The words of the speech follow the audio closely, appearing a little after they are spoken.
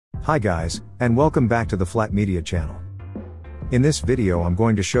Hi guys, and welcome back to the Flat Media channel. In this video I'm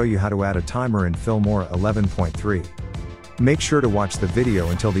going to show you how to add a timer in Filmora 11.3. Make sure to watch the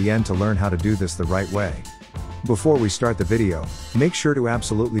video until the end to learn how to do this the right way. Before we start the video, make sure to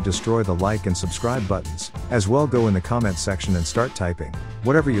absolutely destroy the like and subscribe buttons, as well go in the comments section and start typing.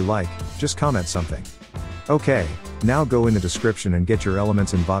 Whatever you like, just comment something. Okay, now go in the description and get your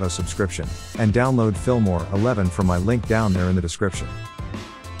Elements Envato subscription, and download Filmora 11 from my link down there in the description.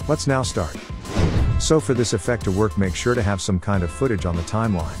 Let's now start. So for this effect to work, make sure to have some kind of footage on the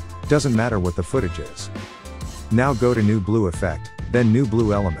timeline, doesn't matter what the footage is. Now go to New Blue Effect, then New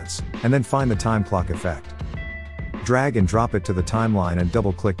Blue Elements, and then find the Time Clock effect. Drag and drop it to the timeline and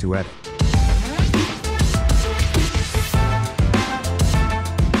double click to edit.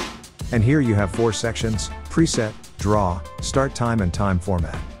 And here you have 4 sections: Preset, Draw, Start Time and Time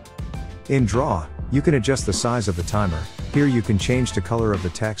Format. In Draw, you can adjust the size of the timer. Here you can change the color of the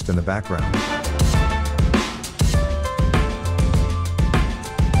text and the background.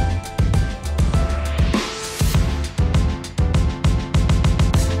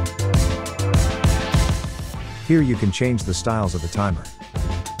 Here you can change the styles of the timer.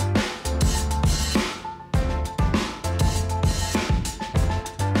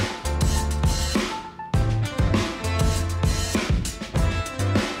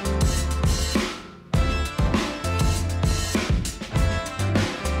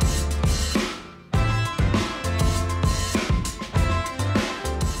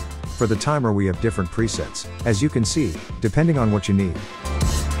 For the timer we have different presets, as you can see, depending on what you need.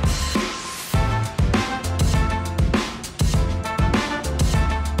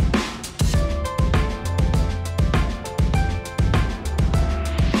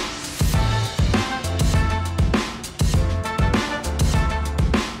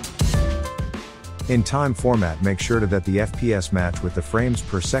 In time format, make sure that the FPS match with the frames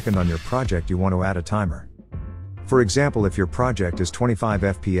per second on your project you want to add a timer. For example, if your project is 25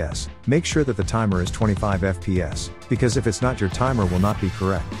 FPS, make sure that the timer is 25 FPS, because if it's not, your timer will not be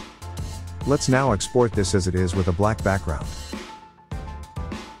correct. Let's now export this as it is with a black background.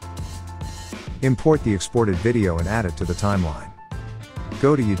 Import the exported video and add it to the timeline.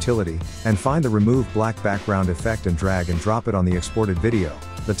 Go to Utility, and find the Remove Black Background effect and drag and drop it on the exported video,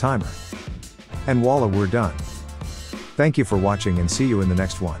 the timer. And voila, we're done. Thank you for watching and see you in the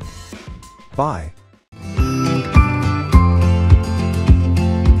next one. Bye.